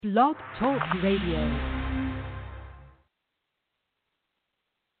Blog Talk Radio.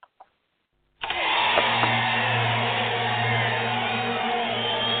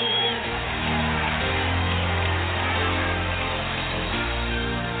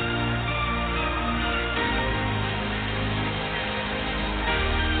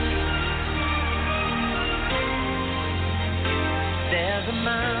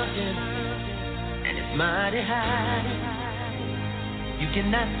 Mighty high, you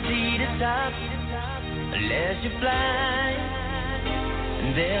cannot see the top unless you fly.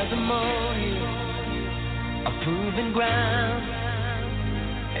 And there's a molehill, a proven ground.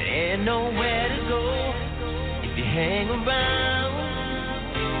 There ain't nowhere to go if you hang around.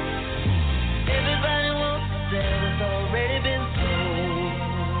 Everybody wants to sell what's already been sold.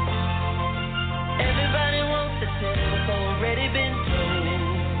 Everybody wants to tell what's already been told.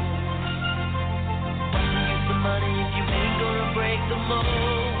 Money if you ain't gonna break the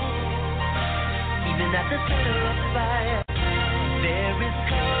mold. Even at the center of fire, there is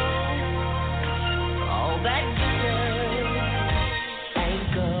cold. All that glitters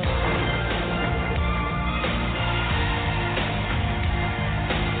ain't gold.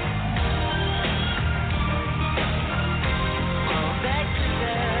 All that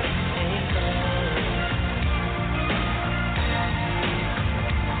glitters ain't gold.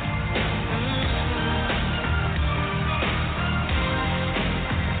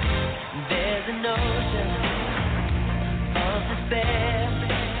 An ocean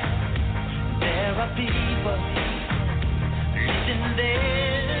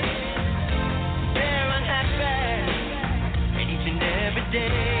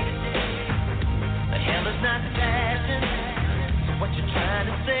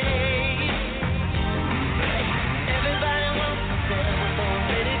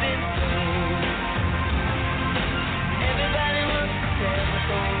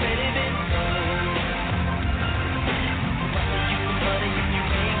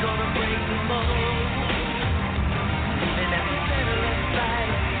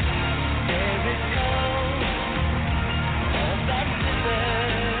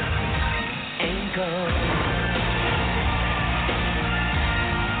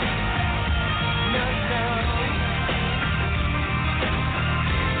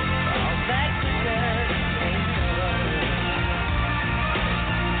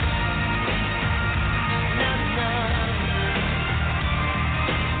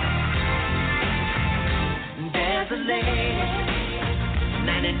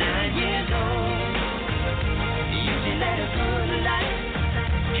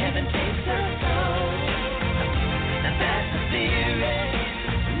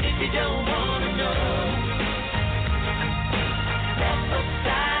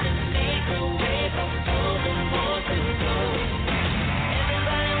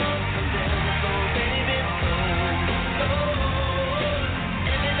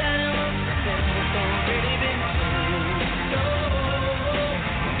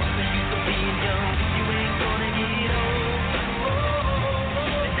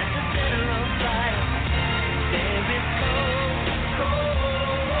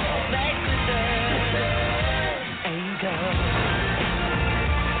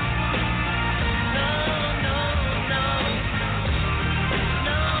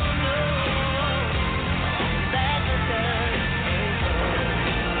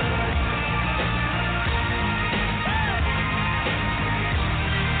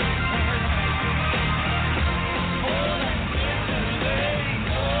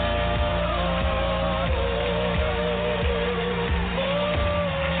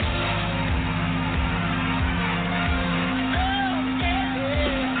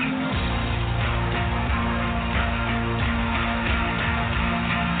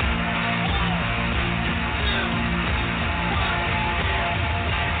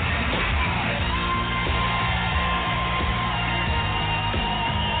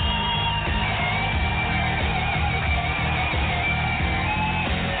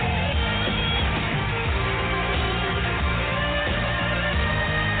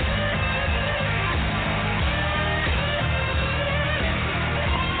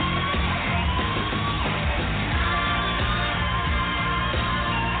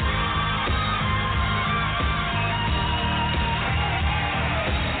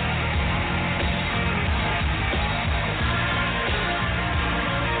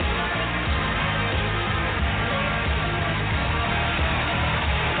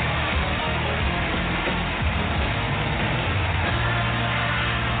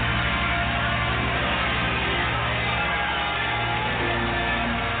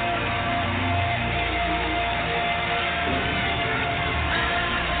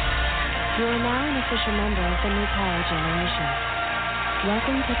You are now an official member of the new power generation.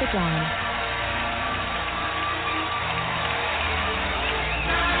 Welcome to the dawn.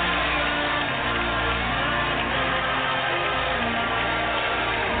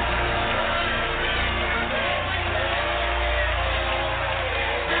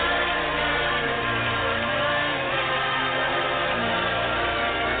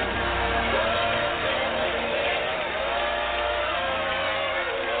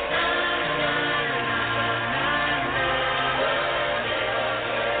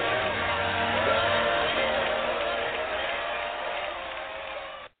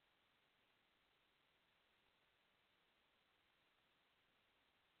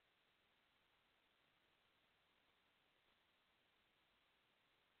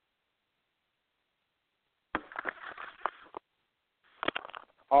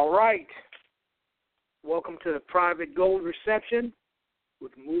 All right. Welcome to the Private Gold Reception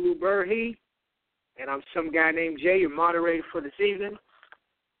with Mulu Berhe. And I'm some guy named Jay, your moderator for this evening.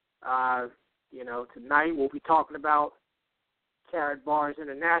 Tonight we'll be talking about Carrot Bars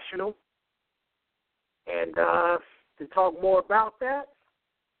International. And to talk more about that,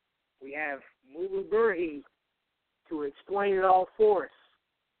 we have Mulu Berhe to explain it all for us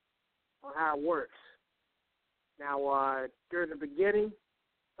on how it works. Now, during the beginning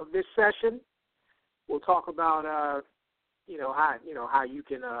of this session, we'll talk about how you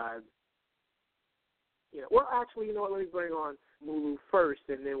can let me bring on Mulu first,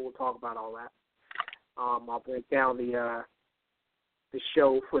 and then we'll talk about all that. I'll break down the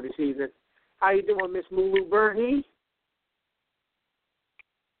show for this evening. How you doing, Miss Mulu Berhe?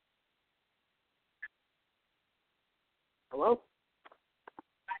 Hello?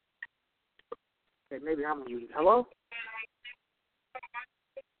 Okay, maybe I'm muted. Hello?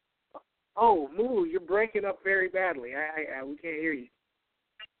 Oh, Mulu, you're breaking up very badly. We can't hear you.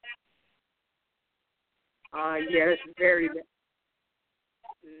 Yeah, that's very bad.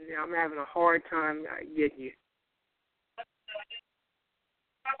 I'm having a hard time getting you.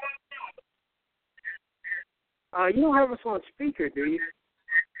 You don't have us on speaker, do you?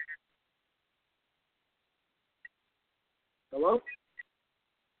 Hello?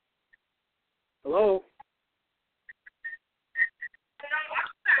 Hello?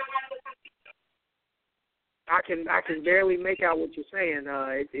 I can barely make out what you're saying.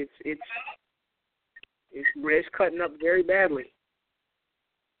 It's cutting up very badly.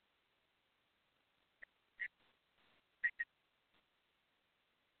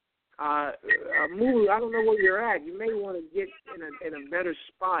 Mulu, I don't know where you're at. You may want to get in a better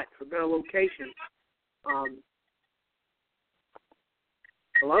spot, a better location.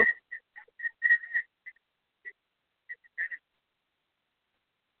 Hello?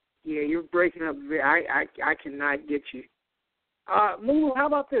 Yeah, you're breaking up. I cannot get you. Mulu, how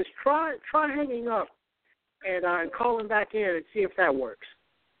about this? Try hanging up and calling back in and see if that works.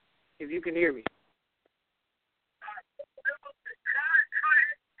 If you can hear me.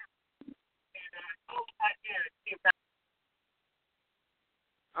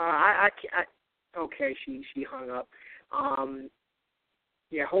 Okay, she hung up.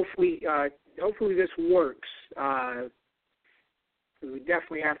 Yeah, hopefully this works. We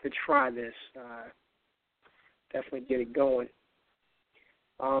definitely have to try this. Definitely get it going.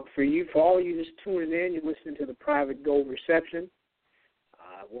 For all of you just tuning in, you're listening to the Private Gold Reception.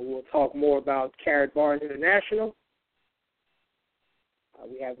 Where we'll talk more about Carrot Bars International.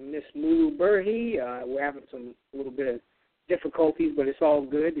 We have Miss Mulu Berhe. We're having a little bit of difficulties, but it's all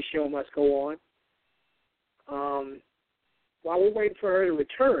good. The show must go on. While we're waiting for her to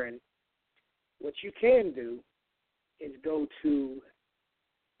return, what you can do is go to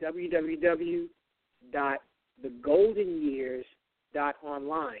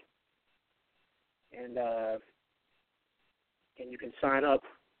www.thegoldenyears.online, and you can sign up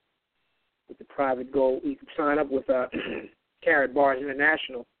with the Private Gold. You can sign up with Carrot Bars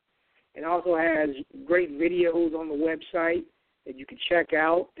International. It also has great videos on the website that you can check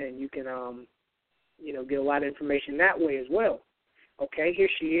out, and you can get a lot of information that way as well. Okay, here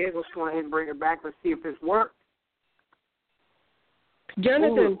she is. Let's go ahead and bring her back. Let's see if this works.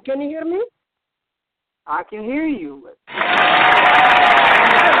 Jonathan, can you hear me? I can hear you.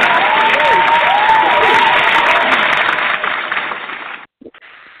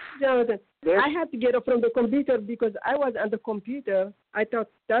 Jonathan, I had to get up from the computer because I was on the computer. I thought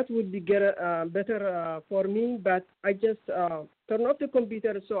that would be better for me, but I just turned off the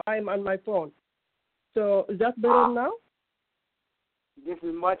computer, so I'm on my phone. So is that better now? This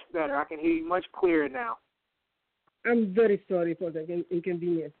is much better. I can hear you much clearer now. I'm very sorry for the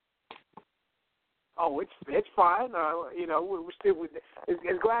inconvenience. Oh, it's fine. We're still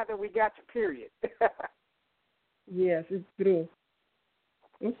it's glad that we got you. Period. Yes, it's true.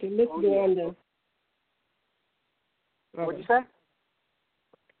 Okay, let's go on then. What'd you say?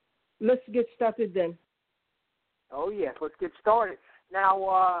 Let's get started then. Oh yes, let's get started.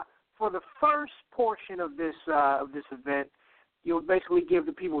 Now, for the first portion of this event, you'll basically give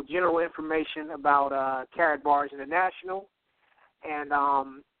the people general information about Carrot Bars International, and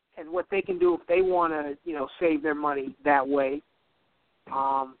what they can do if they want to, save their money that way.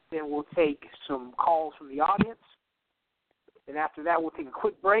 Then we'll take some calls from the audience. And after that, we'll take a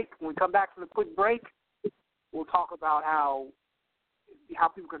quick break. When we come back from the quick break, we'll talk about how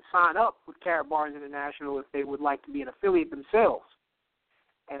people can sign up with Carrot Bars International if they would like to be an affiliate themselves,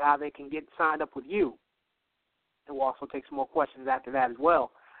 and how they can get signed up with you. And we'll also take some more questions after that as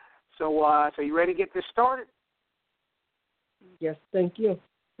well. So you ready to get this started? Yes, thank you.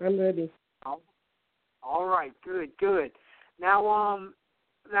 I'm ready. All right, good. Now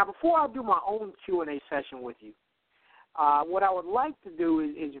before I do my own Q&A session with you, what I would like to do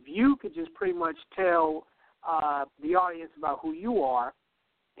is if you could just pretty much tell the audience about who you are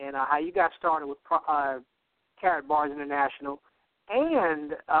and how you got started with Carrot Bars International,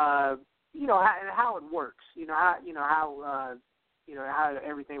 and how it works. How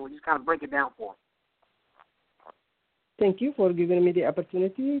everything. We'll just kind of break it down for them. Thank you for giving me the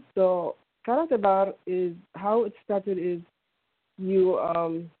opportunity. So, Carrot Bar is how it started. Is you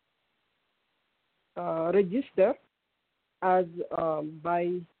register as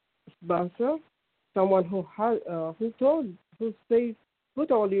by sponsor, someone who told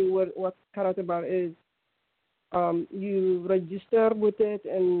you what Carrot Bar is. You register with it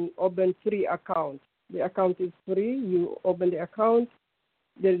and open free account. The account is free. You open the account.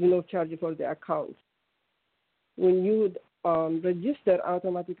 There is no charge for the account. When you register,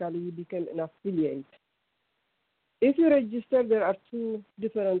 automatically you become an affiliate. If you register, there are two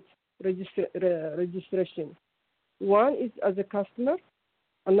different registrations. One is as a customer,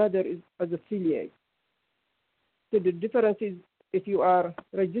 another is as affiliate. So the difference is if you are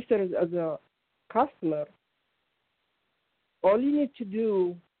registered as a customer, all you need to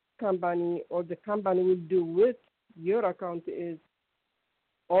do, the company will do with your account is,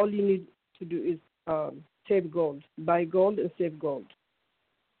 all you need to do is save gold, buy gold and save gold.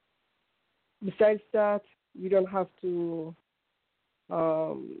 Besides that, you don't have to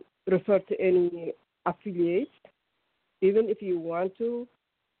refer to any affiliates. Even if you want to,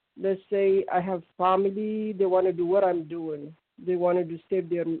 let's say I have family, they want to do what I'm doing. They want to save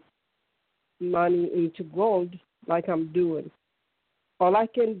their money into gold like I'm doing. All I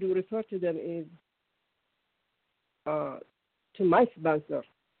can do, refer to them is to my sponsor.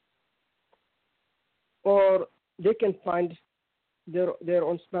 Or they can find their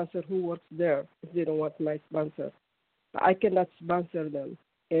own sponsor who works there if they don't want my sponsor. I cannot sponsor them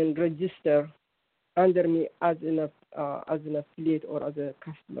and register under me as an affiliate or as a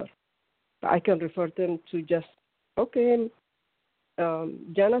customer. I can refer them to just, okay,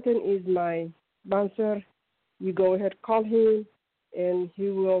 Jonathan is my sponsor. You go ahead, call him, and he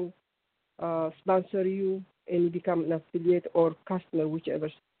will sponsor you, and you become an affiliate or customer, whichever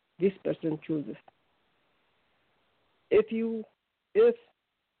this person chooses. If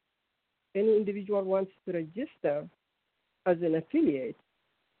any individual wants to register as an affiliate,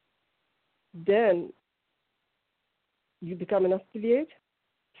 then you become an affiliate.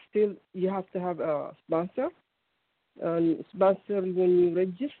 Still, you have to have a sponsor. And sponsor, when you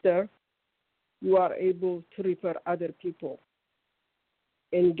register, you are able to refer other people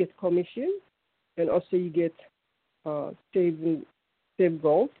and you get commission, and also you get save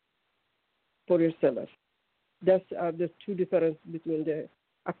gold for your sellers. That's the two difference between the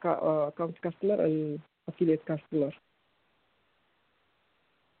account customer and affiliate customer.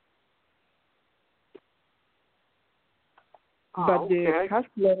 But the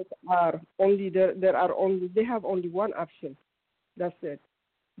customers are only they have only one option. That's it.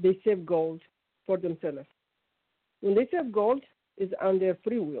 They save gold for themselves. When they save gold, it's on their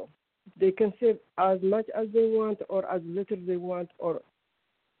free will. They can save as much as they want or as little they want, or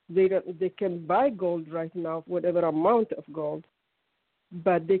they can buy gold right now, whatever amount of gold,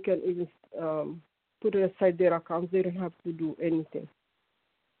 but they can even put it aside their accounts. They don't have to do anything.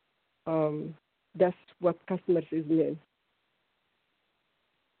 That's what customers is mean.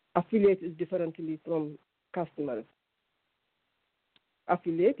 Affiliate is differently from customers.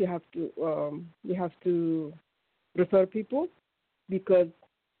 Affiliate, you have to refer people, because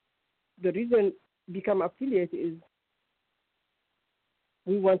the reason become affiliate is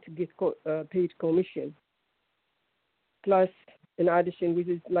we want to get paid commission plus in addition, which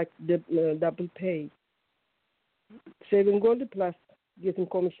is like double pay. Saving gold plus getting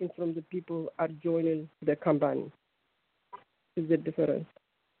commission from the people are joining the company. Is the difference.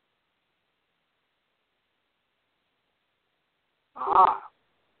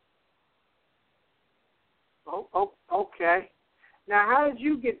 Okay. Now, how did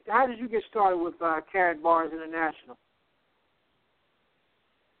you get started with Carat Bars International?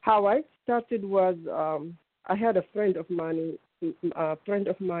 How I started was I had a friend of mine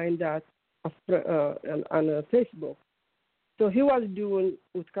that on Facebook. So he was doing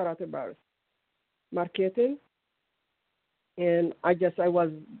with karate bars marketing, and I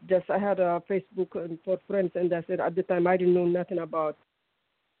had a Facebook for friends, and I said at the time I didn't know nothing about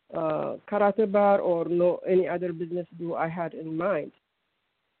karate bar or no any other business I had in mind.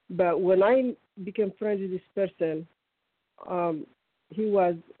 But when I became friends with this person, he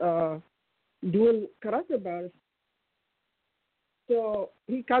was doing karate bars. So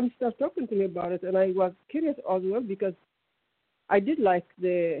he kind of started talking to me about it, and I was curious as well because I did like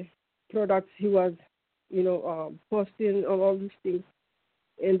the products he was, posting on all these things.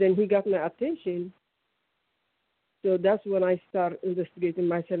 And then he got my attention. So that's when I started investigating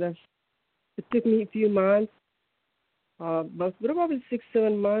myself. It took me a few months, but probably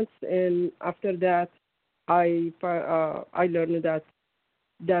 6-7 months. And after that, I learned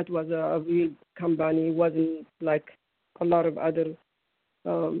that was a real company. It wasn't like a lot of other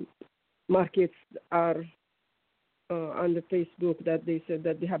markets are on the Facebook that they said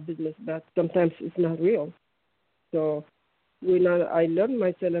that they have business, but sometimes it's not real. So I learned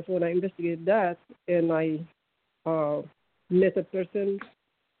myself when I investigated that, and I met a person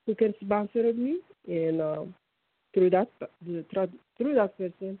who can sponsor me, and through that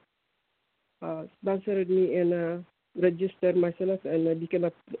person sponsored me and registered myself, and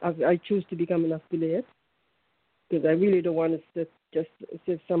I choose to become an affiliate because I really don't want to just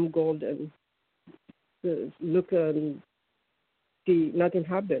save some gold and look and see nothing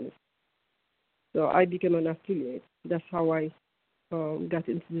happens. So I became an affiliate. That's how I got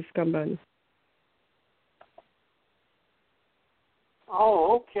into this company.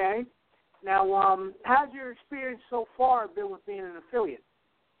 Oh, okay. Now, how's your experience so far been with being an affiliate?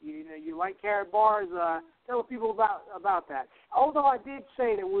 You like Carat Bars? Tell people about that. Although I did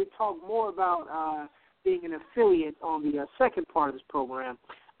say that we'd talk more about being an affiliate on the second part of this program.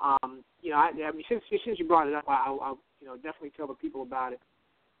 Since you brought it up, I'll definitely tell the people about it.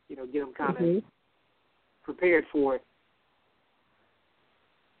 Get them kind of prepared for it.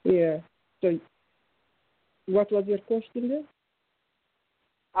 Yeah. So, what was your question there?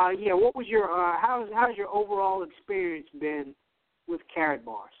 What was your how's your overall experience been with Carat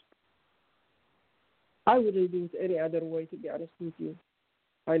Bars? I wouldn't do it any other way, to be honest with you.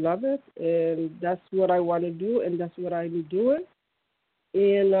 I love it, and that's what I want to do, and that's what I'm doing.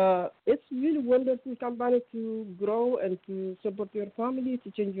 And it's really wonderful company to grow and to support your family,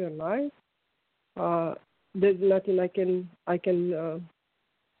 to change your life. There's nothing I can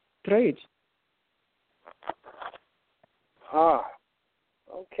trade.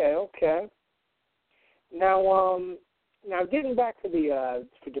 Okay. Now getting back to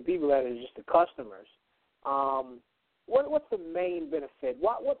the people that are just the customers, what's the main benefit?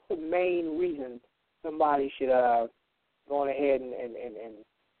 What's the main reason somebody should go on ahead and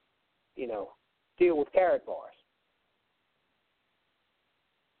deal with Carat Bars?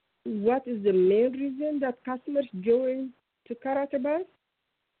 What is the main reason that customers join to karate bars?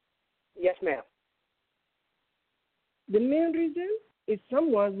 Yes, ma'am. The main reason is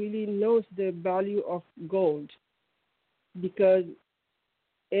someone really knows the value of gold, because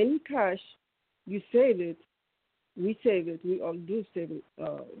any cash, you save it, we save it, we all do save it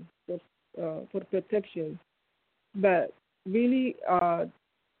for protection. But really,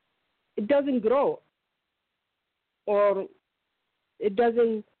 it doesn't grow, or it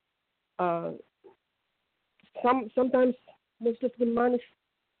doesn't. Sometimes most of the money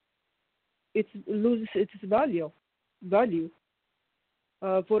it loses its value.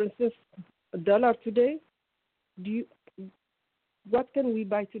 For instance, $1 today. What can we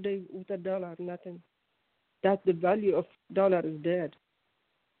buy today with $1? Nothing. That the value of dollar is dead.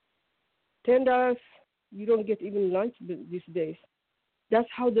 $10, you don't get even lunch these days. That's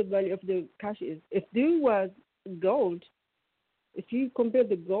how the value of the cash is. If there was gold, if you compare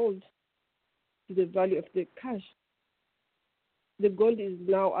the gold to the value of the cash, the gold is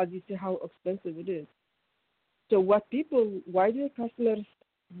now, as you say, how expensive it is. So why do customers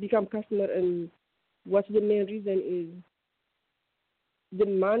become customer, and what's the main reason is the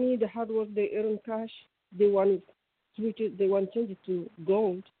money, the hard work they earn cash, they want to switch it, they want to change it to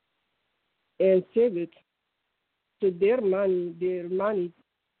gold and save it So their money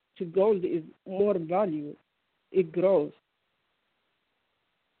to gold is more value. It grows,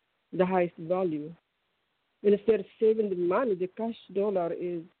 the highest value. And instead of saving the money, the cash dollar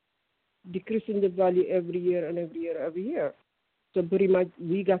is decreasing the value every year and every year, every year. So pretty much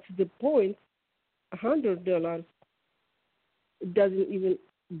we got to the point, $100 doesn't even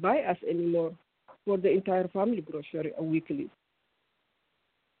buy us anymore for the entire family grocery weekly.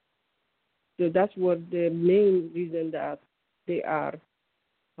 So that's what the main reason that they are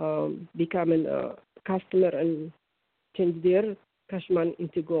becoming a customer and change their cash money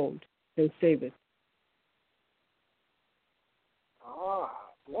into gold and save it.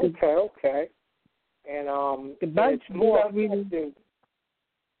 Okay. And the banks it's more really,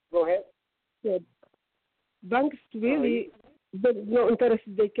 go ahead. Yeah, banks really, but no interest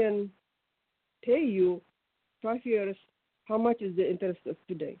they can pay you 5 years. How much is the interest of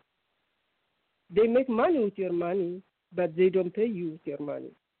today? They make money with your money, but they don't pay you with your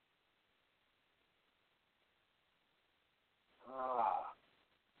money.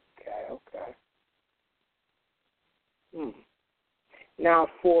 Okay. Now,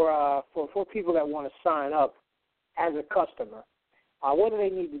 for people that want to sign up as a customer, what do they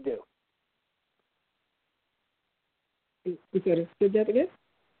need to do? Sorry, say that again.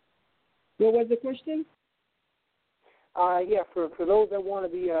 What was the question? For those that want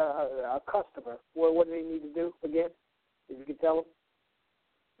to be a customer, what do they need to do again? If you could tell them.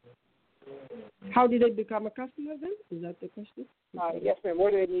 How did they become a customer then? Is that the question? Yes, ma'am.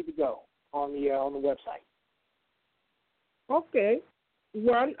 Where do they need to go on the website? Okay.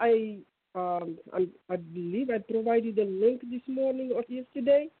 One, I believe I provided a link this morning or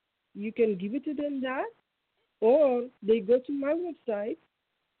yesterday. You can give it to them that, or they go to my website.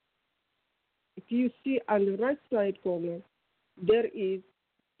 If you see on the right side corner, there is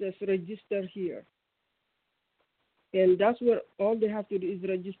just register here. And that's where all they have to do is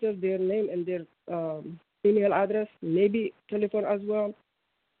register their name and their email address, maybe telephone as well.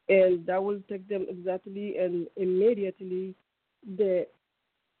 And that will take them exactly and immediately the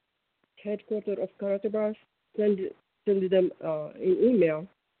headquarters of Caratabas send them an email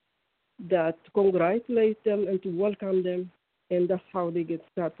that congratulates them and to welcome them, and that's how they get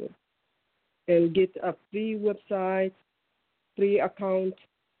started and get a free website, free account,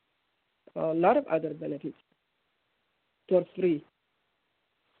 a lot of other benefits for free.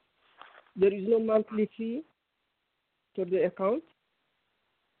 There is no monthly fee for the account.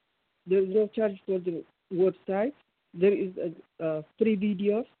 There is no charge for the website. There is free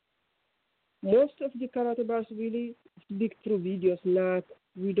videos. Most of the karate bars really speak through videos, not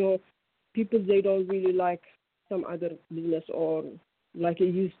people they don't really like some other business or like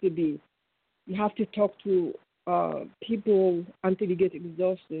it used to be. You have to talk to people until you get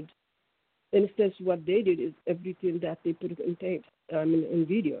exhausted. Instead, what they did is everything that they put in tapes, in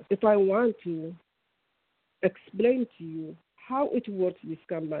videos. If I want to explain to you how it works, this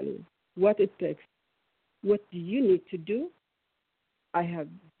company, what it takes, what do you need to do,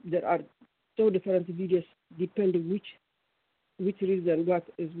 there are so different videos depending which reason, what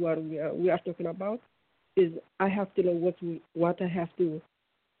we are talking about, is I have to know what I have to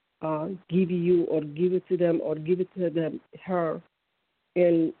give you or give it to them or give it to them, her,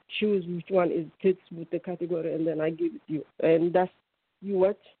 and choose which one is fits with the category, and then I give it to you. And that's you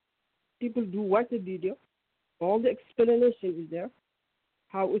watch. People do watch the video. All the explanation is there,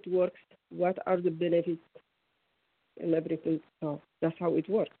 how it works, what are the benefits, and everything. So that's how it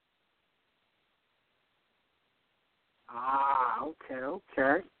works.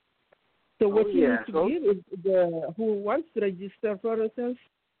 Okay. So what you need to give is who wants to register for themselves,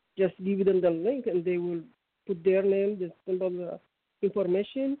 just give them the link and they will put their name, the symbol,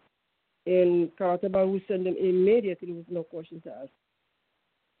 information, and Karataba will send them immediately with no questions asked.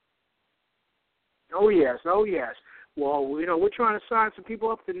 Oh yes. Well, we're trying to sign some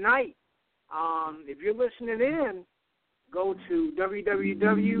people up tonight. If you're listening in, go to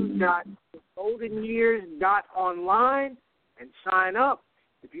www.goldenyears.online and sign up.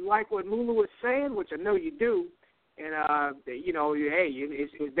 If you like what Mulu was saying, which I know you do, and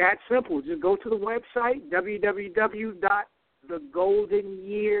it's that simple. Just go to the website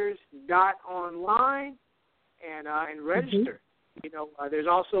www.thegoldenyears.online and register. Mm-hmm. There's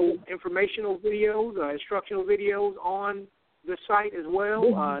also informational videos, instructional videos on the site as well.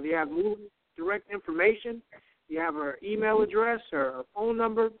 They have Mulu direct information. You have her email address or her phone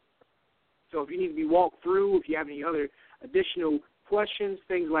number. So if you need to be walked through, if you have any other additional questions,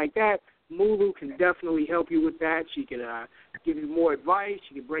 things like that, Mulu can definitely help you with that. She can give you more advice.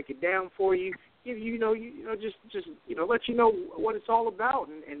 She can break it down for you. Give you, just let you know what it's all about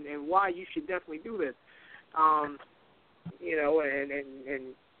and why you should definitely do this. you know,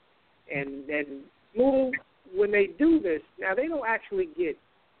 and Mulu, when they do this, now they don't actually get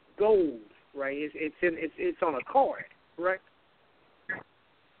gold, right? It's on a card, correct?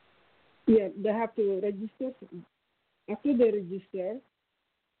 Yeah, they have to register. After they register,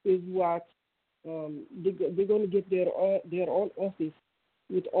 is what they're going to get their own office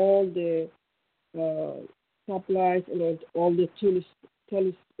with all the supplies and all the tools. Tell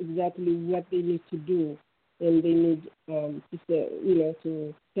us exactly what they need to do, and they need to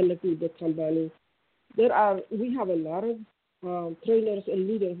connect with the company. We have a lot of trainers and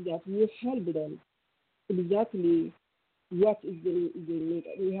leaders that will help them exactly what is they need.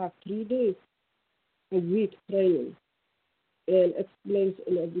 We have 3 days a week training and explains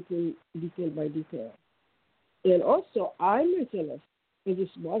in everything detail by detail. And also, I myself, as a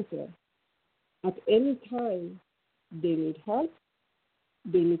sponsor, at any time they need help,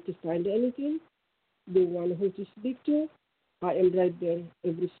 they need to find anything, they want who to speak to, I am right there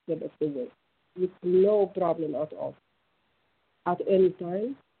every step of the way with no problem at all. At any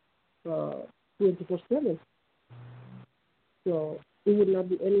time, 24/7. So it would not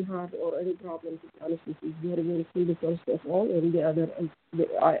be any hard or any problem. To be honest, it's very, very simple first of all, and the other,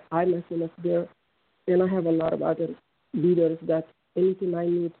 I myself there, and I have a lot of other leaders that anything I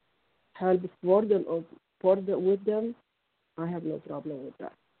need help for them or with them, I have no problem with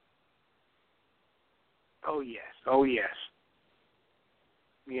that. Oh yes.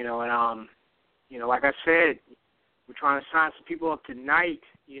 You know, and like I said, we're trying to sign some people up tonight.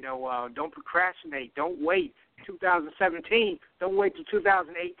 You know, don't procrastinate. Don't wait. 2017. Don't wait till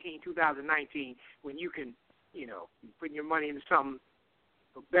 2018, 2019 when you can, put your money into something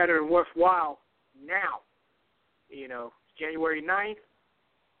better and worthwhile now. You know, January 9th.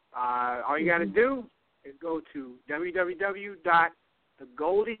 All you got to do is go to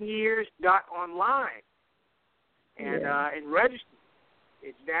www.thegoldenyears.online and register.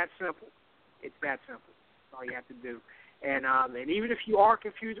 It's that simple. That's all you have to do. And even if you are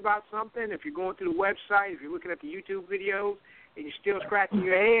confused about something, if you're going through the website, if you're looking at the YouTube videos, and you're still scratching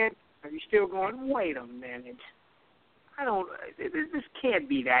your head, and you're still going, wait a minute, this can't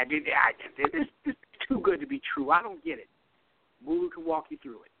be that. This is too good to be true. I don't get it. Mulu can walk you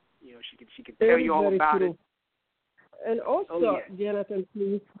through it. You know, she can tell you all about it. And also, Jonathan,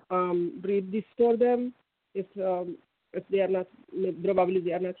 please read this for them. If they are not, probably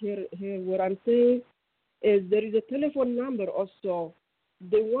they are not here what I'm saying. Is there is a telephone number also.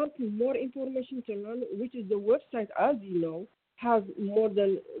 They want more information to learn, which is the website, as you know, has more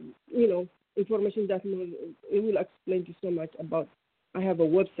than, information that it will explain to you so much about. I have a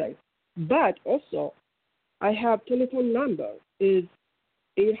website. But also, I have telephone number is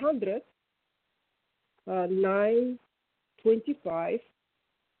 800 925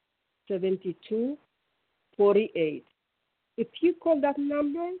 7248. If you call that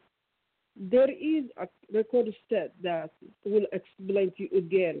number, there is a record set that will explain to you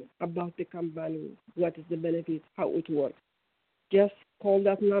again about the company, what is the benefit, how it works. Just call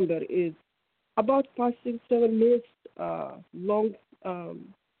that number. Is about 5, 6, 7 minutes long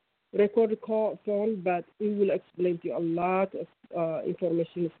record call phone, but it will explain to you a lot of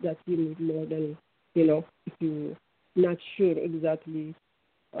information that you need more than, if you're not sure exactly.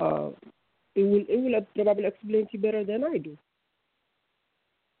 It will probably explain to you better than I do.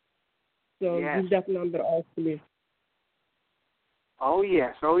 So give that number out to me. Oh,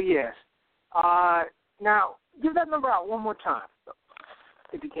 yes. Now, give that number out one more time,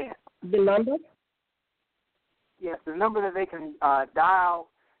 if you can. The number? Yes, the number that they can dial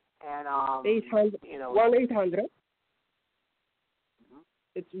and 800. 1-800.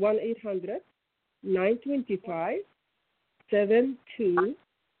 It's 1-800 925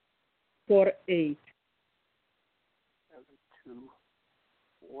 7248.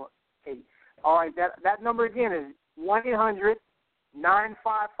 7248. All right, that number again is 1-800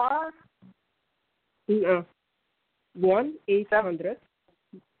 955. 1-800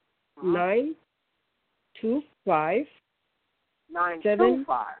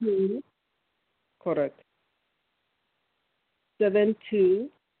 925 72. Correct.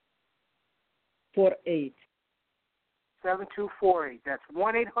 7248. 7248. That's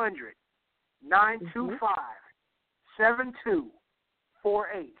 1-800 925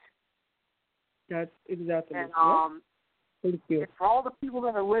 7248. That's exactly. And thank you. for all the people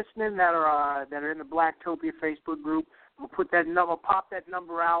that are listening that are in the Blacktopia Facebook group, we'll pop that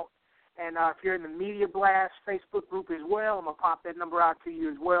number out. And if you're in the Media Blast Facebook group as well, I'm gonna pop that number out to you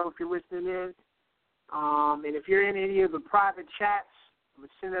as well if you're listening in. And if you're in any of the private chats, I'm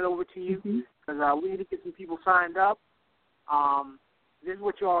gonna send that over to you because we need to get some people signed up. This is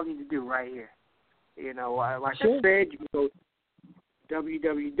what you all need to do right here. You know, like I said, you can go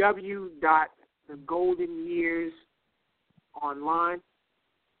www.thegoldenyearsonline.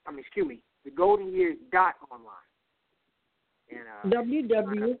 thegoldenyears.online. And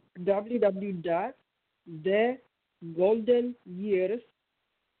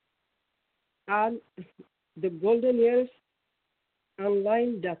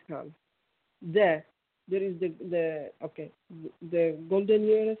There is the golden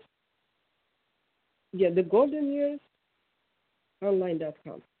years. Yeah, the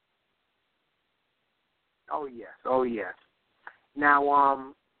goldenyearsonline.com. Oh yes.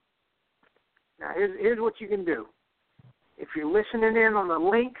 Now here's what you can do. If you're listening in on the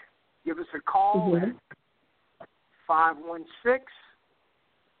link, give us a call at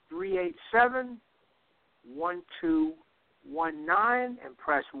 516-387-1219 and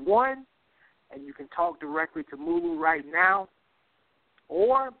press 1, and you can talk directly to Mulu right now.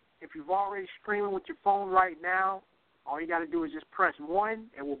 Or if you've already streaming with your phone right now, all you got to do is just press 1,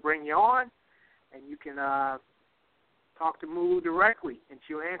 and we'll bring you on, and you can talk to Mulu directly, and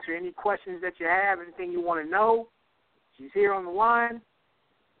she'll answer any questions that you have, anything you want to know. She's here on the line.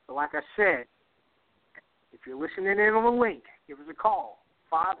 So like I said, if you're listening in on the link, give us a call,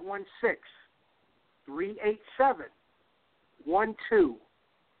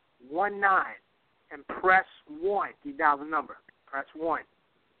 516-387-1219, and press 1. You dial the number. Press 1.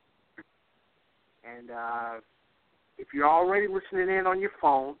 And if you're already listening in on your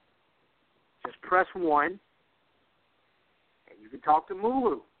phone, just press 1, and you can talk to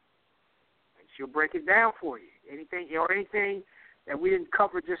Mulu, and she'll break it down for you. Anything that we didn't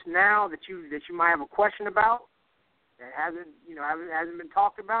cover just now that you might have a question about that hasn't been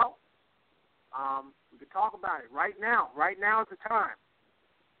talked about, we can talk about it right now. Right now is the time.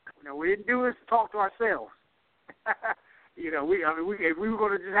 We didn't do this to talk to ourselves. If we were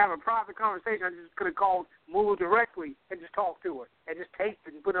going to just have a private conversation, I just could have called Mulu directly and just talked to her and just taped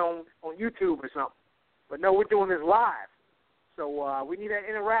it and put it on YouTube or something. But no, we're doing this live. So we need that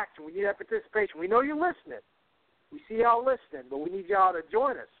interaction. We need that participation. We know you're listening. We see y'all listening, but we need y'all to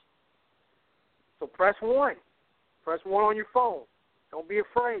join us. So press 1. Press 1 on your phone. Don't be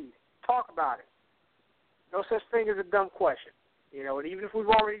afraid. Talk about it. No such thing as a dumb question. And even if we've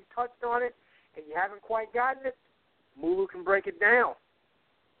already touched on it and you haven't quite gotten it, Mulu can break it down.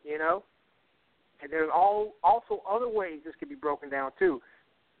 And there's also other ways this can be broken down too.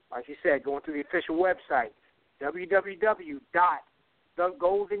 Like you said, going to the official website,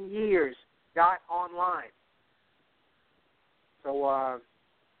 www.thegoldenyears.online. So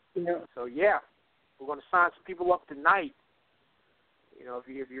yeah, we're going to sign some people up tonight.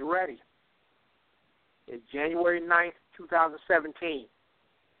 If you're ready. It's January 9th, 2017.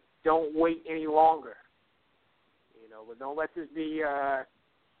 Don't wait any longer. But don't let this be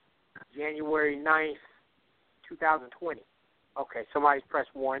January 9th, 2020. Okay, somebody's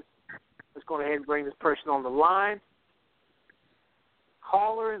pressed 1. Let's go ahead and bring this person on the line.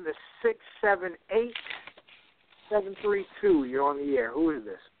 Caller in the 678-732. You're on the air. Who is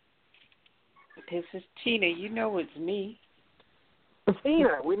this? This is Tina. You know it's me.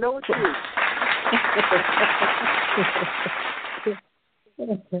 Tina, we know it's you.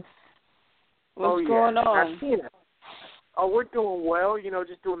 What's going on? Tina. Oh, we're doing well.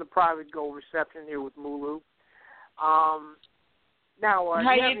 Just doing the private gold reception here with Mulu. Now,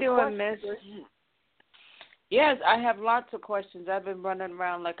 how you doing, Miss? Yes, I have lots of questions. I've been running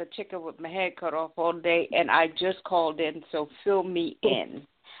around like a chicken with my head cut off all day, and I just called in, so fill me in.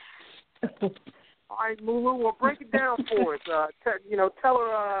 All right, Mulu, well, break it down for us. Tell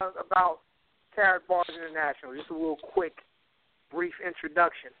her about Carat Bars International. Just a little quick, brief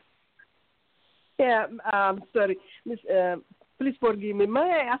introduction. Yeah, sorry. Miss, please forgive me. May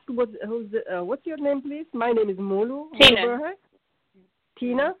I ask what's your name, please? My name is Mulu. Tina. Berhe.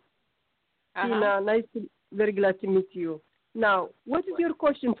 Tina? Tina, very glad to meet you. Now, what is your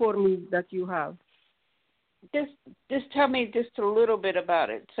question for me that you have? Just tell me just a little bit about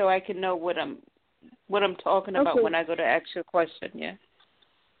it so I can know what I'm talking about when I go to ask you a question, yeah?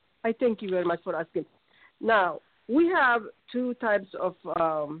 I thank you very much for asking. Now, we have 2 types of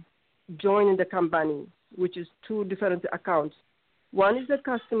joining the company, which is 2 different accounts. One is the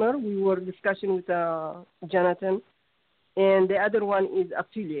customer. We were discussing with Jonathan, and the other one is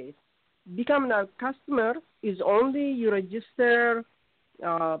affiliate. Becoming a customer is only you register,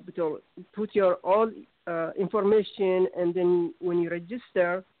 put your all information, and then when you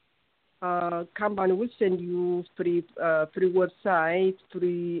register, company will send you free website,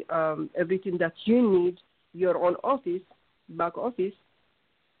 free everything that you need, your own office, back office,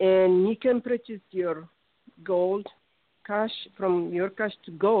 and you can purchase your gold, cash from your cash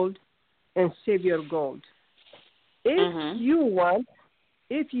to gold, and save your gold. If you want,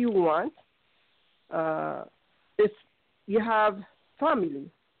 if you have family,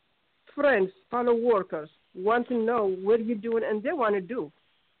 friends, fellow workers want to know what you're doing and they want to do,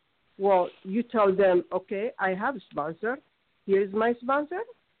 well, you tell them, okay, I have a sponsor. Here is my sponsor.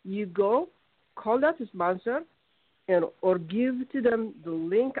 You go, call that sponsor, and or give to them the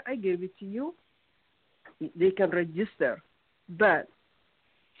link I gave it to you. They can register. But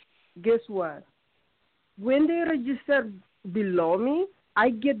guess what? When they register below me, I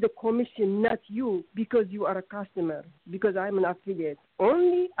get the commission, not you, because you are a customer, because I'm an affiliate.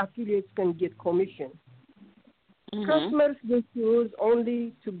 Only affiliates can get commission. Customers will choose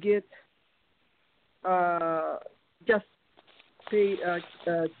only to get just pay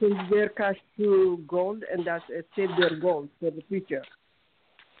change their cash to gold, and that's it, save their gold for the future.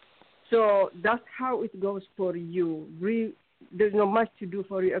 So that's how it goes for you. There's not much to do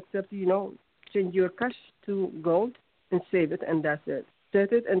for you except, change your cash to gold and save it, and that's it.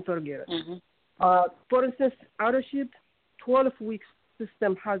 Set it and forget it. For instance, AutoShip, 12 weeks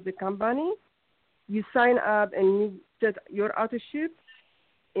system has the company. You sign up and you set your AutoShip,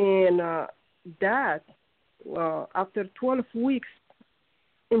 and after 12 weeks,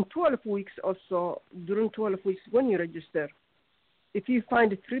 in 12 weeks also, during 12 weeks when you register, if you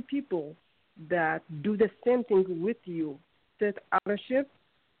find 3 people that do the same thing with you, set AutoShip,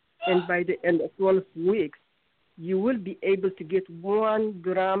 and by the end of 12 weeks, you will be able to get 1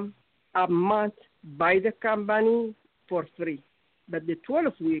 gram a month by the company for free. But the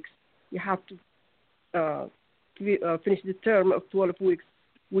 12 weeks, you have to finish the term of 12 weeks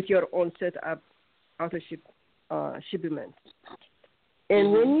with your own setup AutoShip shipment.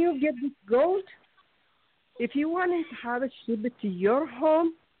 And when you get this gold, if you want to have it shipped to your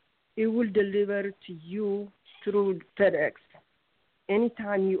home, it will deliver to you through FedEx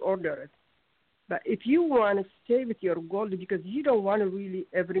anytime you order it. But if you want to stay with your gold, because you don't want to really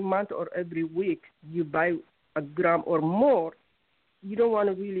every month or every week you buy a gram or more, you don't want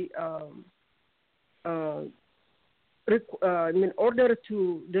to really order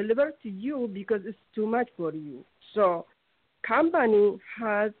to deliver to you because it's too much for you. So company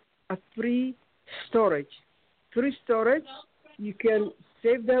has a free storage. Free storage, you can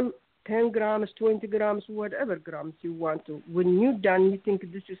save them 10 grams, 20 grams, whatever grams you want to. When you're done, you think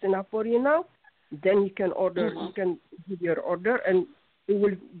this is enough for you now, then you can order, you can give your order, and it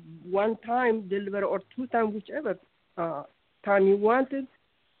will one time deliver or 2 times, whichever time you want it,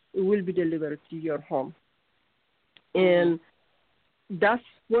 it will be delivered to your home. And that's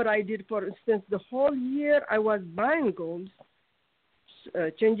what I did. For instance, the whole year I was buying gold,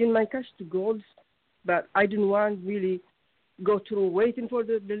 changing my cash to gold, but I didn't want really go through waiting for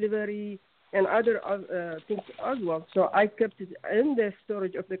the delivery and other things as well. So I kept it in the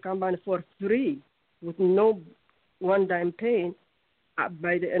storage of the company for free with no one dime paying.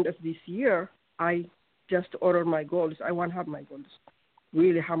 By the end of this year, I just ordered my gold. I want to have my gold.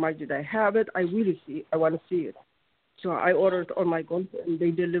 Really, how much did I have it? I want to see it. So I ordered all my gold, and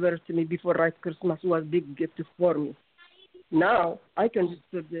they delivered it to me before Christmas. It was a big gift for me. Now I can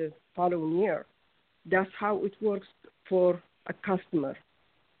just the following year. That's how it works for a customer.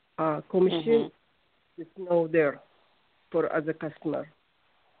 Commission is no there for as a customer.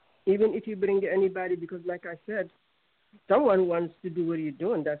 Even if you bring anybody, because like I said, someone wants to do what you're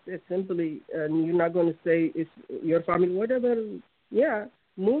doing. That's it. Simply, you're not going to say it's your family, whatever. Yeah,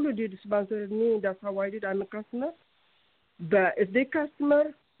 Mulu did sponsor me. That's how I did. I'm a customer. But if they customer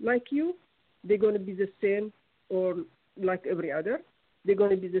like you, they're going to be the same or like every other. They're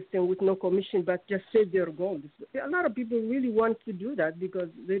going to be the same with no commission, but just save their gold. A lot of people really want to do that because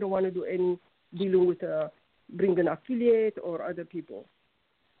they don't want to do any dealing with bring an affiliate or other people.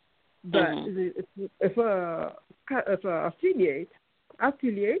 But if affiliate,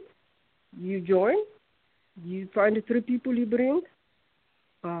 you join, you find the 3 people you bring,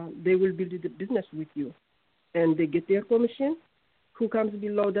 they will build the business with you, and they get their commission. Who comes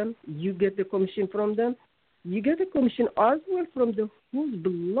below them, you get the commission from them. You get a commission as well from the who's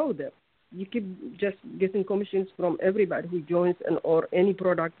below them. You keep just getting commissions from everybody who joins or any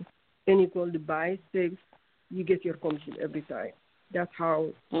product, any gold buy, saves. You get your commission every time. That's how.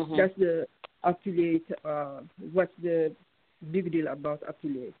 That's the affiliate. What's the big deal about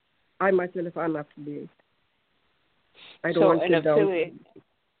affiliate? I myself, I'm affiliate. I don't want to affiliate.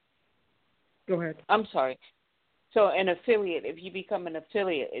 Go ahead. I'm sorry. So an affiliate, if you become an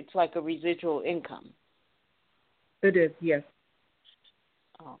affiliate, it's like a residual income. It is, yes.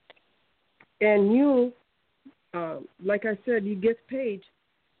 Okay. And you, like I said, you get paid.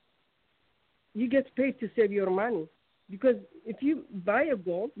 You get paid to save your money. Because if you buy a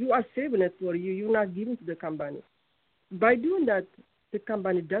gold, you are saving it for you. You're not giving to the company. By doing that, the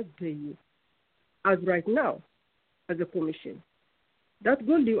company does pay you, as right now, as a commission. That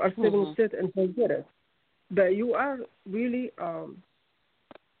gold you are saving set and forget it. But you are really,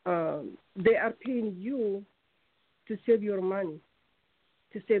 they are paying you to save your money,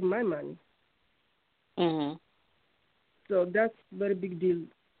 to save my money. Mm-hmm. So that's a very big deal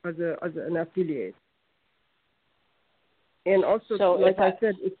as an affiliate. And also, so like I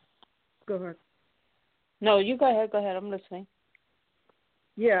said, go ahead. No, you go ahead. Go ahead. I'm listening.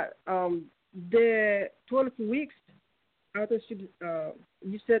 Yeah, the 12 weeks authorship,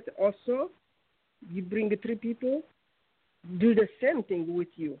 you said also you bring the 3 people, do the same thing with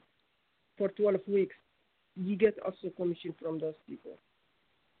you for 12 weeks. You get also commission from those people.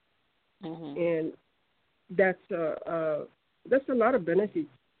 Mm-hmm. And that's a lot of benefits.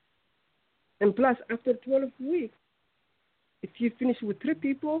 And plus, after 12 weeks, if you finish with 3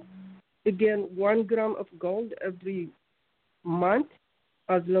 people, again, 1 gram of gold every month,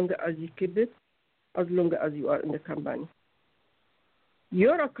 as long as you keep it, as long as you are in the company.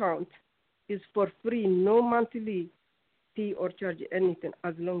 Your account is for free, no monthly fee or charge anything,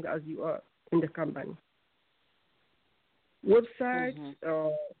 as long as you are in the company. Websites,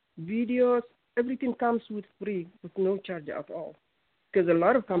 videos, everything comes with free, with no charge at all. Because a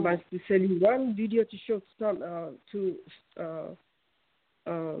lot of companies they sell you one video to show some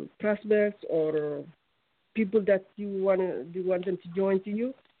prospects or people that you want them to join to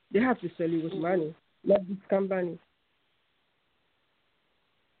you. They have to sell you with money, not this company.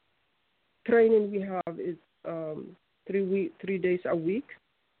 Training we have is 3 days a week.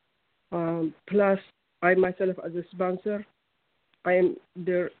 Plus, I myself as a sponsor, I am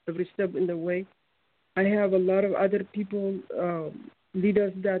there every step in the way. I have a lot of other people,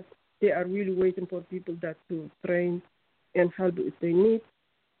 leaders that they are really waiting for people that to train and help if they need.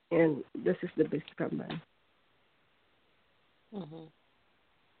 And this is the best company. Mm-hmm.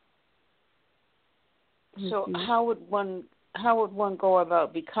 So how would one go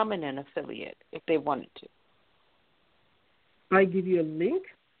about becoming an affiliate if they wanted to? I give you a link.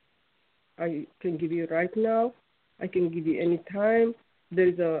 I can give you right now. I can give you any time. There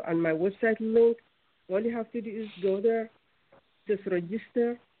is on my website link. All you have to do is go there, just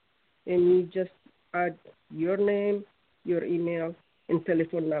register, and you just add your name, your email, and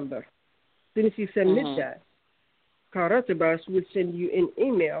telephone number. As soon as you submit that, Karatabas will send you an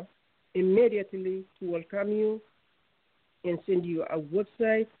email immediately to welcome you and send you a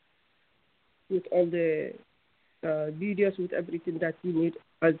website with all the videos, with everything that you need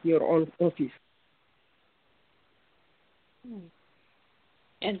as your own office.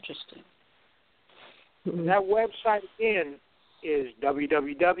 Interesting. That website again is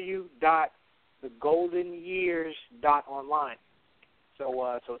www.thegoldenyears.online.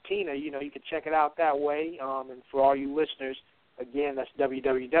 So Tina, you can check it out that way. And for all you listeners, again, that's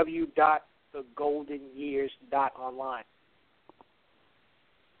www.thegoldenyears.online.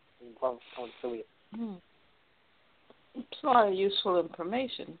 Affiliate. It's a lot of useful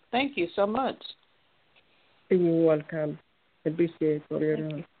information. Thank you so much. You're welcome. I appreciate it for your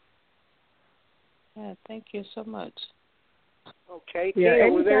help. Yeah, thank you so much. Okay. Yeah, Tina,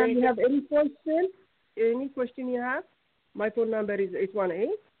 anytime you have any question you have, my phone number is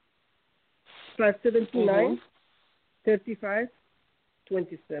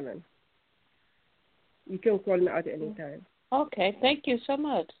 818-579-3527. You can call me at any time. Okay, thank you so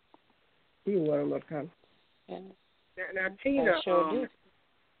much. You are welcome. Yeah. Now, Tina, do.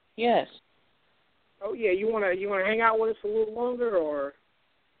 Yes. Oh yeah, you wanna hang out with us a little longer, or?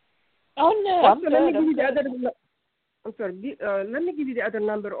 Oh no, also, I'm let me good. give you the other. I'm sorry. Let me give you the other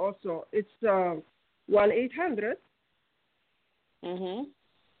number also. It's 1-800.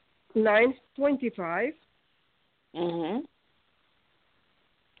 925.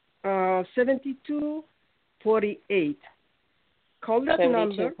 7248. Call that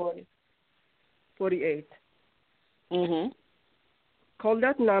number. 48. Call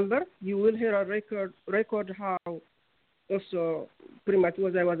that number. You will hear a record how also pretty much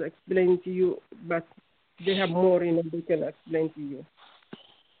what I was explaining to you, but they have more, they can explain to you.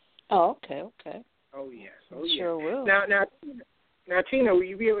 Oh, okay. Oh yes. Sure will. Now, Tina, will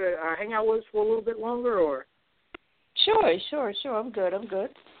you be able to hang out with us for a little bit longer, or? Sure. I'm good.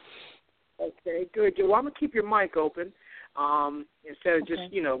 Okay, good. Well, I'm gonna keep your mic open. Instead of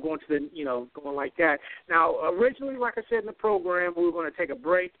just, going to the, going like that. Now, originally, like I said in the program, we were going to take a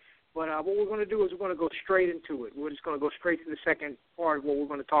break, but what we're going to do is we're going to go straight into it. We're just going to go straight to the second part of what we're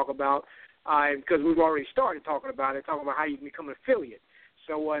going to talk about, because we've already started talking about how you can become an affiliate.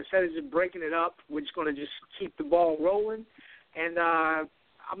 So instead of just breaking it up, we're just going to just keep the ball rolling. And I'm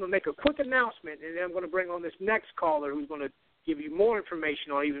going to make a quick announcement, and then I'm going to bring on this next caller who's going to give you more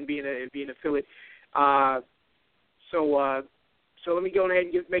information on even being an affiliate. So let me go ahead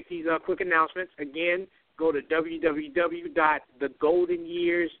and make these quick announcements. Again, go to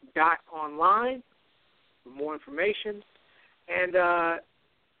www.thegoldenyears.online for more information. And,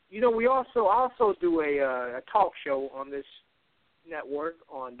 we also do a talk show on this network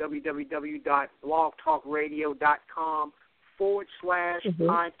on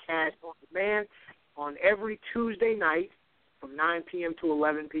www.blogtalkradio.com/podcast on demand on every Tuesday night from 9 p.m. to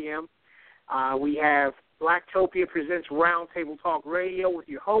 11 p.m. We have Blacktopia Presents Roundtable Talk Radio with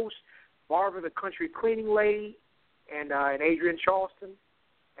your host, Barbara the Country Cleaning Lady, and Adrian Charleston,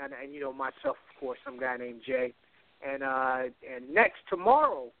 and myself, of course, some guy named Jay. And next,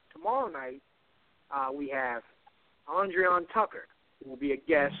 tomorrow night, we have Andreon Tucker, who will be a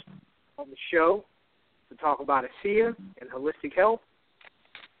guest on the show to talk about ASEA and holistic health.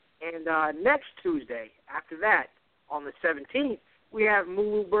 And next Tuesday, after that, on the 17th, we have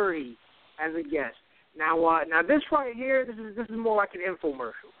Mulu Berhe as a guest. Now this right here, this is more like an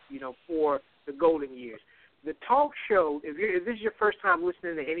infomercial, for the Golden Years. The talk show, if this is your first time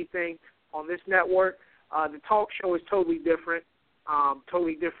listening to anything on this network, the talk show is totally different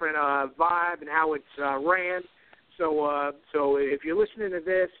vibe and how it's ran. So if you're listening to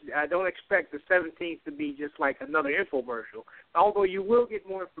this, don't expect the 17th to be just like another infomercial. Although you will get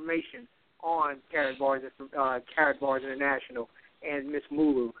more information on Carrot Bars International and Miss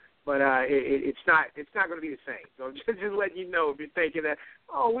Mulu, but it's not going to be the same. So just letting you know, if you're thinking that,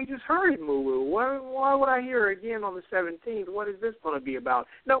 we just heard Mulu, why would I hear her again on the 17th? What is this going to be about?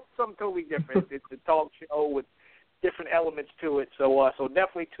 Nope, something totally different. It's a talk show with different elements to it. So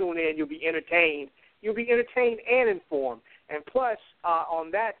definitely tune in. You'll be entertained. You'll be entertained and informed. And plus,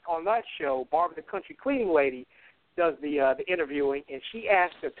 on that show, Barbara the Country Cleaning Lady does the interviewing, and she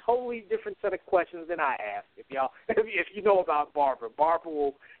asks a totally different set of questions than I ask. If you know about Barbara,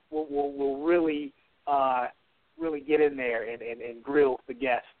 Barbara will really get in there and grill the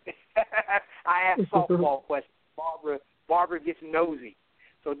guest. I ask softball questions. Barbara gets nosy.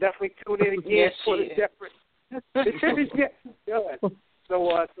 So definitely tune in again for the different. Yes, good.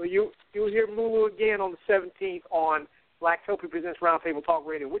 So you'll hear Mulu again on the 17th on Blacktopia Presents Roundtable Talk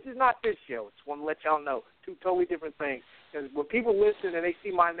Radio, which is not this show. Just want to let y'all know. Two totally different things. Because when people listen and they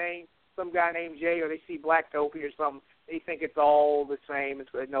see my name, some guy named Jay, or they see Blacktopia or something, they think it's all the same.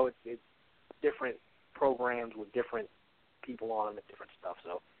 It's different programs with different people on them and different stuff.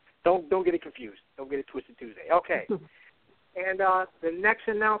 So don't get it confused. Don't get it twisted Tuesday. Okay. And the next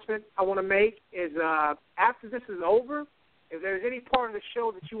announcement I want to make is after this is over, if there's any part of the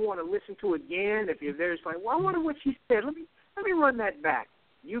show that you want to listen to again, if there's like, well, I wonder what she said, let me run that back.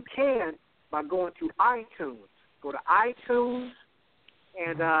 You can by going to iTunes. Go to iTunes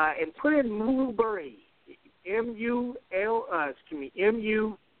and put in Mulu Berhe, MULUBERHE.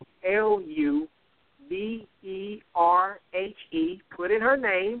 Put in her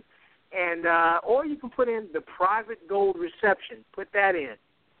name, and or you can put in the private gold reception. Put that in.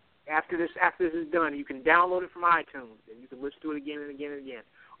 After this is done, you can download it from iTunes, and you can listen to it again and again and again.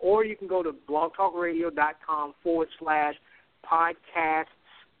 Or you can go to blogtalkradio.com/podcasts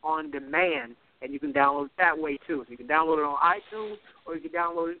on demand, and you can download it that way, too. So you can download it on iTunes, or you can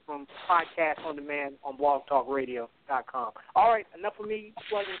download it from Podcasts on Demand on blogtalkradio.com. All right, enough of me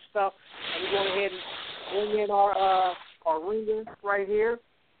plugging stuff. And we're going ahead and bring in our ringer right here,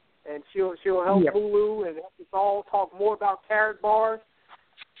 and she'll help Mulu and help us all talk more about Carrot Bars.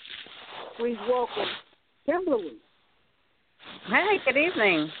 Please welcome Kimberly. Hey, good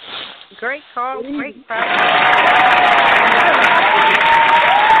evening. Great call. Great call.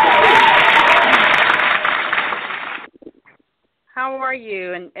 How are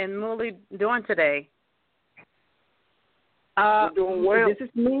you and Mulu doing today? We're doing well. This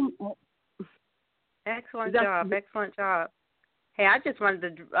is me. Excellent job. Excellent job. Hey, I just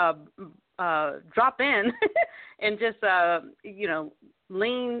wanted to drop in and just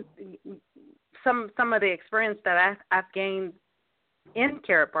lean some of the experience that I've gained in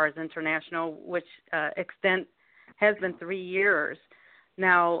Carrot Bars International, which extent has been 3 years.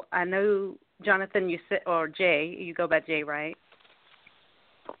 Now, I know, Jonathan, you said, or Jay, you go by Jay, right?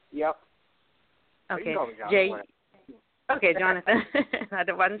 Yep. Okay, Jay. Okay, Jonathan. I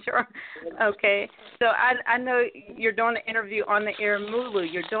wasn't sure. Okay, so I know you're doing an interview on the air,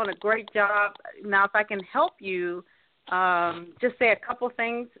 Mulu. You're doing a great job. Now, if I can help you, just say a couple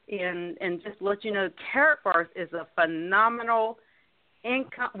things and just let you know Carrot Bars is a phenomenal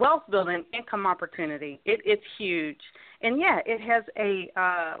income, wealth building, income opportunity. It's huge, and yeah, it has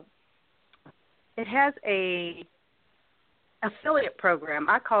a affiliate program.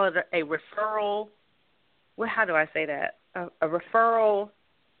 I call it a referral. Well, how do I say that? A referral.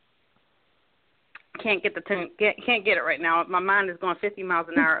 Can't get it right now. My mind is going 50 miles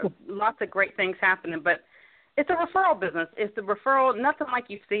an hour. Lots of great things happening, but it's a referral business. It's the referral, nothing like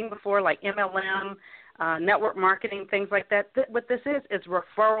you've seen before, like MLM, network marketing, things like that. What this is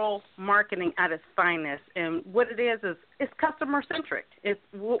referral marketing at its finest. And what it is it's customer-centric. It's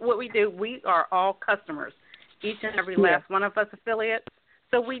what we do. We are all customers, each and every last one of us affiliates.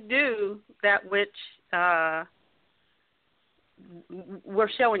 So we do that which we're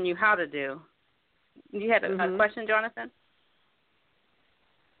showing you how to do. You had a question, Jonathan?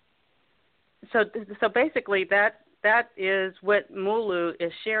 So basically that is what Mulu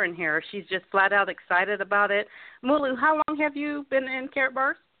is sharing here. She's just flat out excited about it. Mulu, how long have you been in Carrot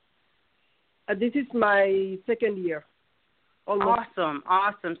Bars? This is my second year. Almost.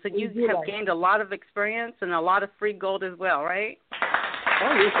 Awesome. So you have gained a lot of experience and a lot of free gold as well, right?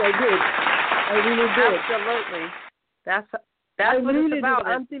 Oh, yes, I did. I really did. Absolutely. That's what it's about.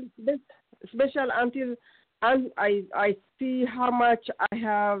 Until I see how much I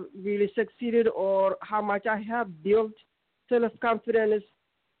have really succeeded or how much I have built self-confidence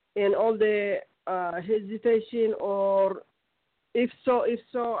and all the hesitation, or if so,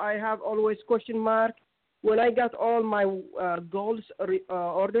 I have always question mark. When I got all my goals,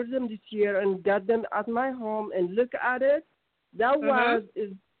 ordered them this year and got them at my home and look at it, that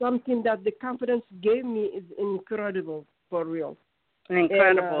is something that the confidence gave me is incredible, for real.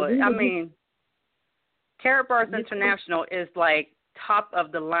 Incredible. And, I mean, Carrot Bars International is like top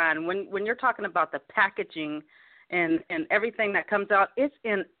of the line. When you're talking about the packaging and everything that comes out, it's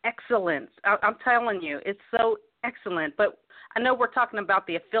in excellence. I'm telling you, it's so excellent. But I know we're talking about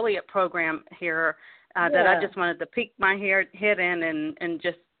the affiliate program here that I just wanted to peek my head in and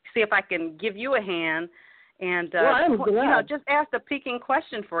just see if I can give you a hand and just ask a peeking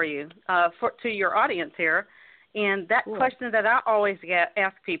question for you to your audience here. And that question that I always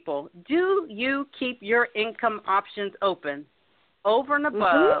ask people, do you keep your income options open over and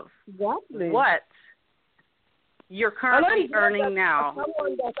above what you're currently earning now?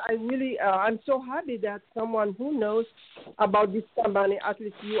 Someone that I really, I'm so happy that someone who knows about this company, at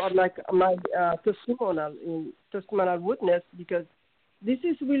least you are like my testimonial witness, because this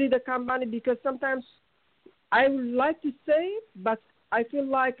is really the company, because sometimes I would like to say, but I feel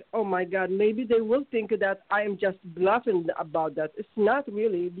like, oh my God, maybe they will think that I am just bluffing about that. It's not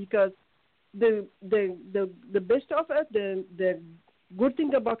really, because the best of it, the good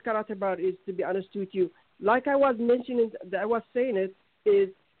thing about Karate Bar is, to be honest with you, like I was mentioning, I was saying it, is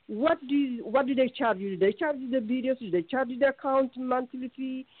what do they charge you? Do they charge you the videos? Do they charge you the account monthly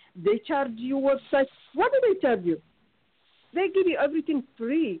fee? They charge you website? What do they charge you? They give you everything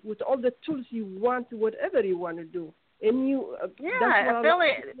free with all the tools you want, whatever you want to do. And you,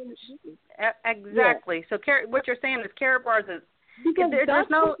 affiliate. Exactly. Yeah. So what you're saying is Carrot Bars is, because there's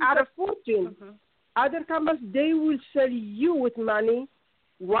no out of fortune. Other companies, they will sell you with money.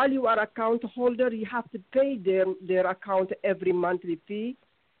 While you are account holder, you have to pay their account every monthly fee.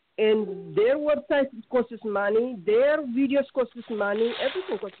 And their website costs money. Their videos costs money.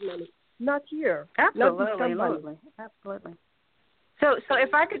 Everything costs money. Not here. Absolutely. So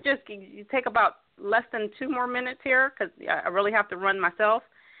if I could just take about less than 2 more minutes here, because I really have to run myself,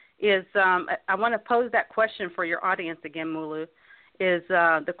 is I want to pose that question for your audience again, Mulu, is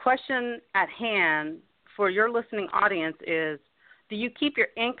the question at hand for your listening audience is, do you keep your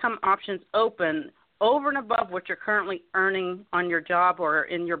income options open over and above what you're currently earning on your job or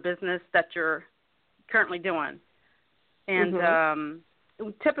in your business that you're currently doing? And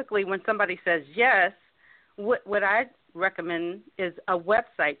typically when somebody says yes, what I recommend is a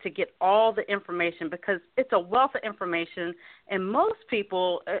website to get all the information, because it's a wealth of information, and most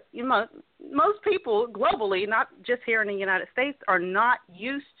people globally, not just here in the United States, are not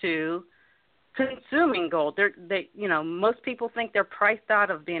used to consuming gold. Most people think they're priced out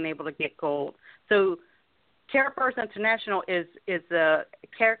of being able to get gold. So Carrot Bars International is a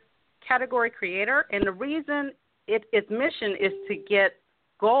category creator, and the reason its mission is to get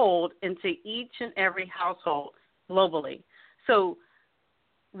gold into each and every household globally. So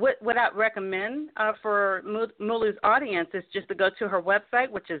what I'd recommend for Mulu's audience is just to go to her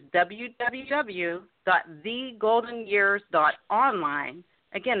website, which is www.thegoldenyears.online.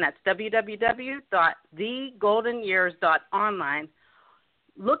 Again, that's www.thegoldenyears.online.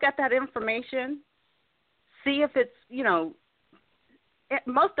 Look at that information, see if it's,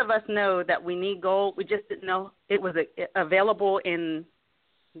 most of us know that we need gold. We just didn't know it was available in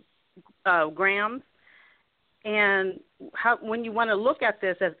grams. And when you want to look at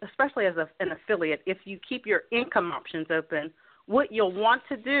this, especially as an affiliate, if you keep your income options open, what you'll want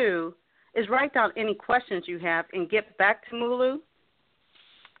to do is write down any questions you have and get back to Mulu.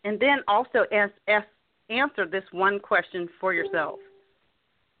 And then also answer this one question for yourself.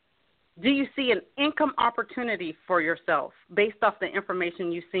 Do you see an income opportunity for yourself based off the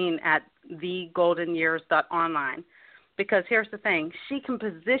information you've seen at thegoldenyears.online? Because here's the thing. She can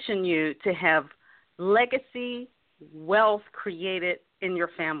position you to have legacy wealth created in your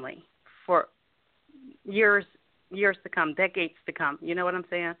family for years to come, decades to come. You know what I'm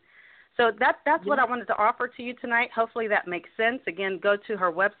saying? So that's what I wanted to offer to you tonight. Hopefully that makes sense. Again, go to her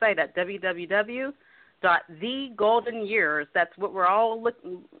website at www.thegoldenyears. That's what we're all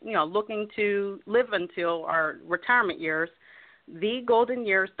looking to live until our retirement years.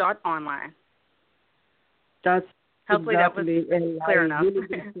 Thegoldenyears.online. That's hopefully exactly, that was clear enough. Really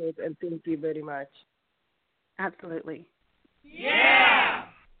appreciate and thank you very much. Absolutely. Yeah.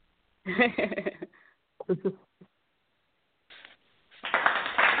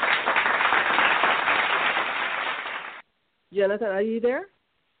 Jonathan, are you there?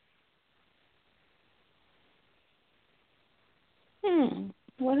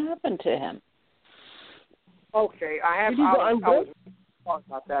 What happened to him? Okay, I was talking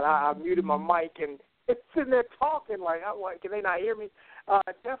about that. I muted my mic and it's sitting there talking like, can they not hear me?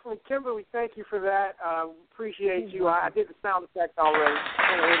 Definitely, Kimberly, thank you for that. Appreciate you. I did the sound effect already.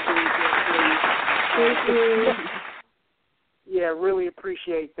 Yeah, really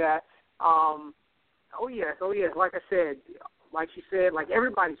appreciate that. Oh yes. Like I said, like she said, like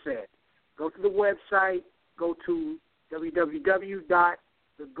everybody said, go to the website, go to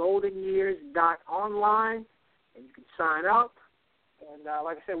www.thegoldenyears.online, and you can sign up. And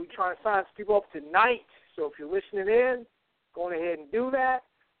like I said, we're trying to sign people up tonight. So if you're listening in, go ahead and do that.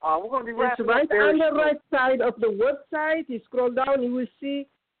 We're going to be wrapping up very soon. On the right side of the website, you scroll down, you will see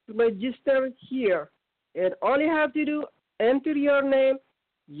register here. And all you have to do, enter your name,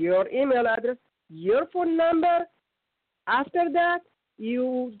 your email address, your phone number. After that,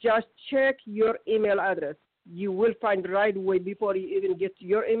 you just check your email address. You will find right away before you even get to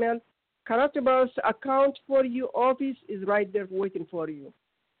your email. Connectable's account for your office is right there waiting for you.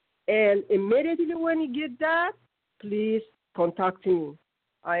 And immediately when you get that, please contact me.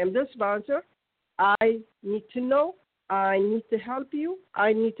 I am the sponsor. I need to know. I need to help you.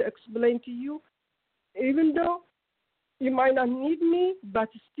 I need to explain to you. Even though you might not need me, but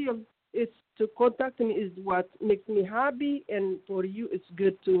still, it's to contact me is what makes me happy, and for you, it's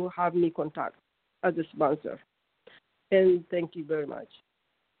good to have me contact as a sponsor. And thank you very much.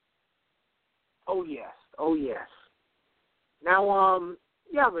 Oh yes. Now,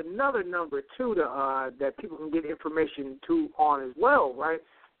 you have another number too that people can get information on as well, right?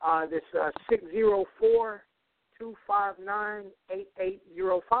 This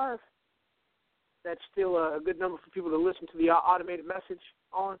 604-259-8805. That's still a good number for people to listen to the automated message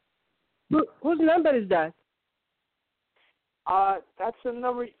on. Whose number is that? That's the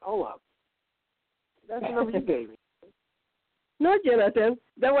number. Hold up. That's the number you gave me. No, Jonathan.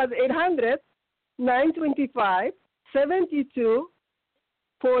 That was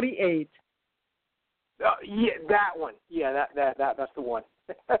 800-925-7248. Yeah, that one. Yeah, that's the one.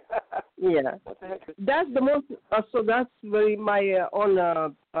 Yeah. What the heck? That's the most. So that's my own.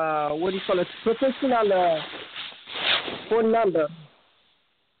 What do you call it? Professional phone number.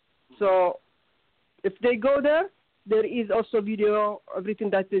 So if they go there, there is also video, everything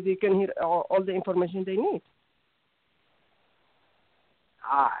that they can hear, all the information they need.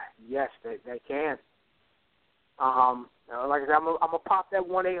 Yes, they can. Like I said, I'm gonna pop that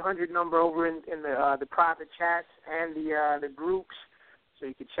 1-800 number over in the private chats and the groups, so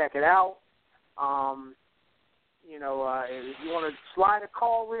you can check it out. If you want to slide a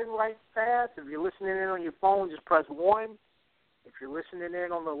call in right fast, if you're listening in on your phone, just press 1. If you're listening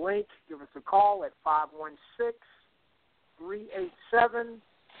in on the link, give us a call at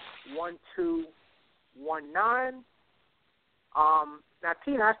 516-387-1219. Now,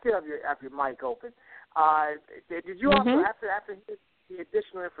 Tina, I still have your mic open. Did you also, after the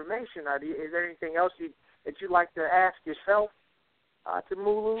additional information, is there anything else that you'd like to ask yourself to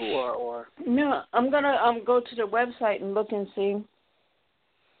Mulu or? No, I'm gonna go to the website and look and see.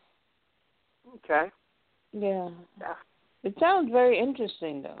 Okay. Yeah. It sounds very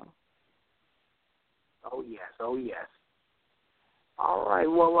interesting, though. Oh yes. All right.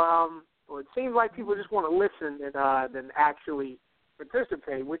 Well, it seems like people just want to listen than actually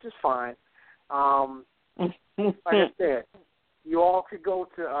participate, which is fine. Like I said, you all could go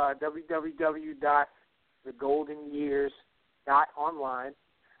to www.thegoldenyears.online.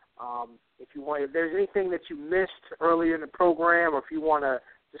 If there's anything that you missed earlier in the program, or if you want to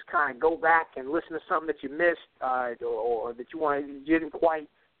just kind of go back and listen to something that you missed, or that you didn't quite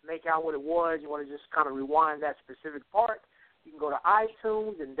make out what it was, you want to just kind of rewind that specific part, you can go to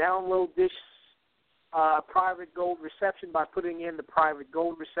iTunes and download this private gold reception by putting in the private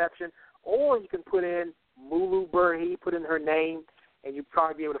gold reception, or you can put in Mulu Berhe, put in her name, and you'll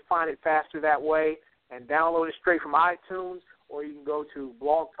probably be able to find it faster that way and download it straight from iTunes, or you can go to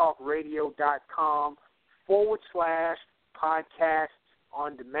blogtalkradio.com/podcasts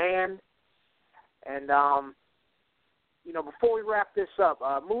on demand. And, before we wrap this up,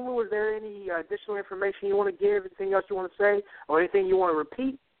 Mulu, is there any additional information you want to give, anything else you want to say, or anything you want to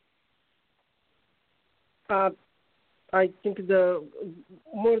repeat? I think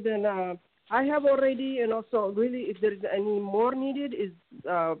more than I have already, and also really if there is any more needed, is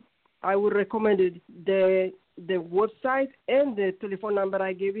I would recommend it, the website and the telephone number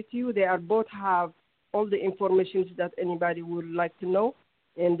I gave it to you. They are both have all the information that anybody would like to know,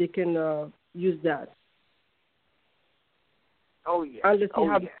 and they can use that. Oh, yeah. Unless you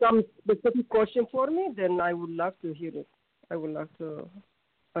have some specific question for me, then I would love to hear it. I would love to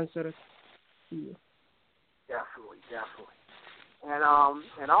answer it to you. Definitely. And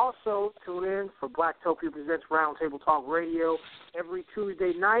also tune in for Blacktopia Presents Roundtable Talk Radio every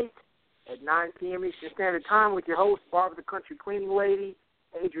Tuesday night at 9 p.m. Eastern Standard Time with your host, Barbara the Country Cleaning Lady,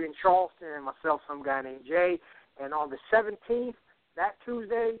 Adrian Charleston, and myself, some guy named Jay. And on the 17th, that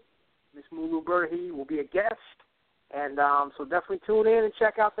Tuesday, Miss Mulu Berhe will be a guest. And so definitely tune in and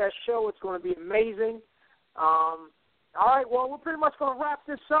check out that show. It's going to be amazing. All right, well, we're pretty much going to wrap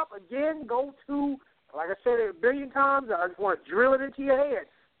this up. Again, go to, like I said it a billion times, I just want to drill it into your head.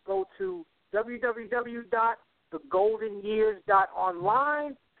 Go to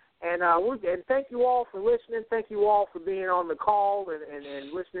www.thegoldenyears.online. And thank you all for listening. Thank you all for being on the call and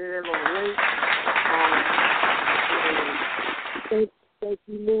listening in on the link. Thank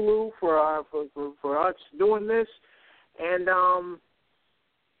you, Mulu, for us doing this. And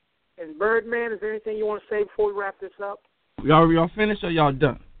Birdman, is there anything you want to say before we wrap this up? Y'all finished or y'all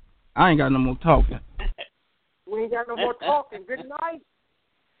done? I ain't got no more talking. We ain't got no more talking. Good night.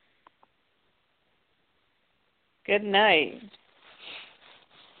 Good night.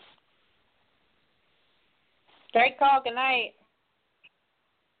 Great call. Good night.